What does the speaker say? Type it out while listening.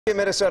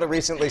Minnesota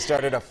recently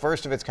started a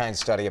first-of-its-kind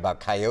study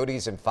about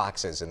coyotes and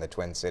foxes in the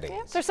Twin Cities.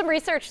 Yeah, there's some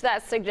research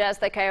that suggests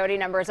that coyote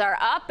numbers are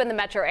up in the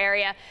metro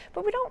area,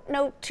 but we don't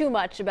know too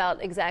much about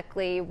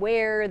exactly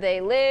where they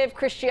live.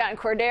 Christiane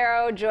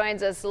Cordero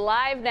joins us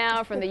live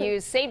now from the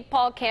U's St.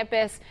 Paul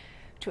campus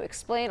to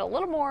explain a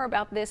little more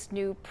about this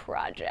new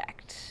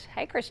project.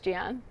 Hi,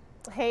 Christiane.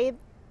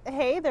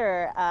 Hey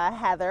there,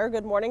 Heather.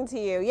 Good morning to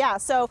you. Yeah,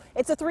 so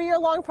it's a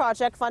 3-year-long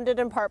project funded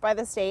in part by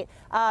the state,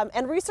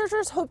 and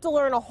researchers hope to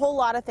learn a whole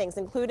lot of things,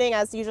 including,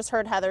 as you just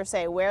heard Heather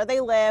say, where they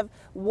live,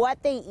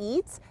 what they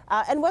eat,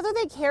 and whether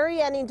they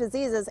carry any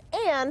diseases.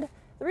 And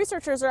the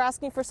researchers are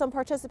asking for some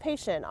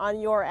participation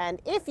on your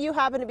end. If you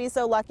happen to be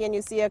so lucky and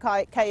you see a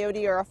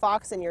coyote or a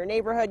fox in your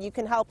neighborhood, you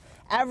can help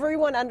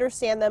everyone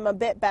understand them a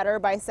bit better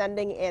by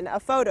sending in a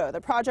photo.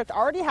 The project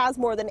already has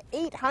more than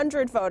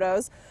 800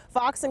 photos,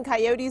 fox and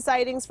coyote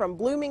sightings from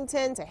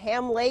Bloomington to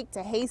Ham Lake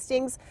to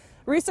Hastings.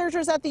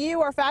 Researchers at the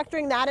U are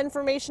factoring that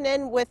information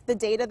in with the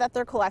data that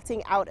they're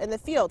collecting out in the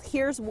field.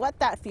 Here's what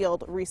that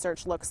field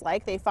research looks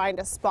like. They find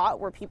a spot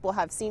where people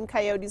have seen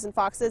coyotes and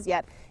foxes,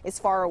 yet is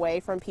far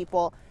away from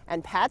people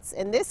and pets.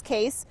 In this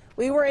case,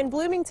 we were in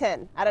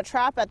Bloomington at a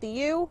trap at the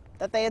U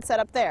that they had set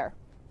up there.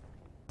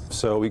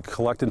 So we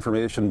collect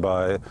information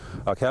by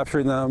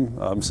capturing them,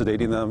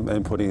 sedating them,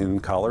 and putting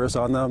collars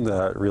on them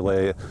that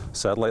relay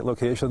satellite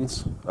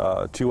locations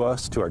to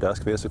us, to our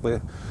desk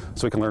basically,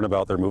 so we can learn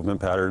about their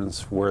movement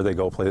patterns, where they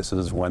go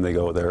places, when they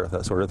go there,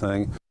 that sort of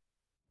thing.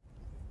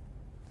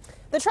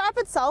 The trap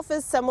itself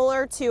is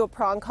similar to a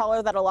prong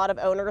collar that a lot of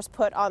owners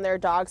put on their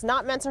dogs,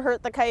 not meant to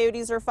hurt the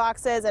coyotes or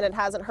foxes, and it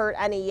hasn't hurt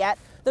any yet.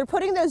 They're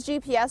putting those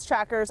GPS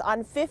trackers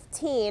on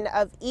 15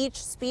 of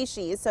each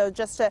species, so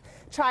just to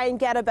try and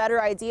get a better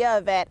idea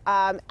of it,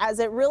 as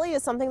it really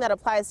is something that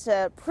applies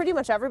to pretty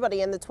much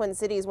everybody in the Twin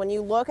Cities. When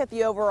you look at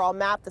the overall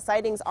map, the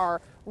sightings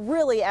are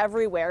really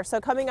everywhere.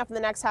 So coming up in the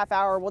next half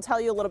hour, we'll tell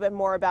you a little bit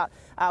more about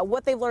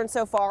what they've learned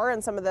so far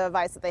and some of the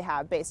advice that they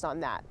have based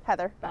on that.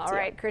 Heather, back to you. All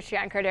right,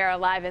 Christiane Cordero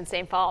live in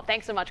St. Paul.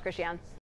 Thanks so much, Christiane.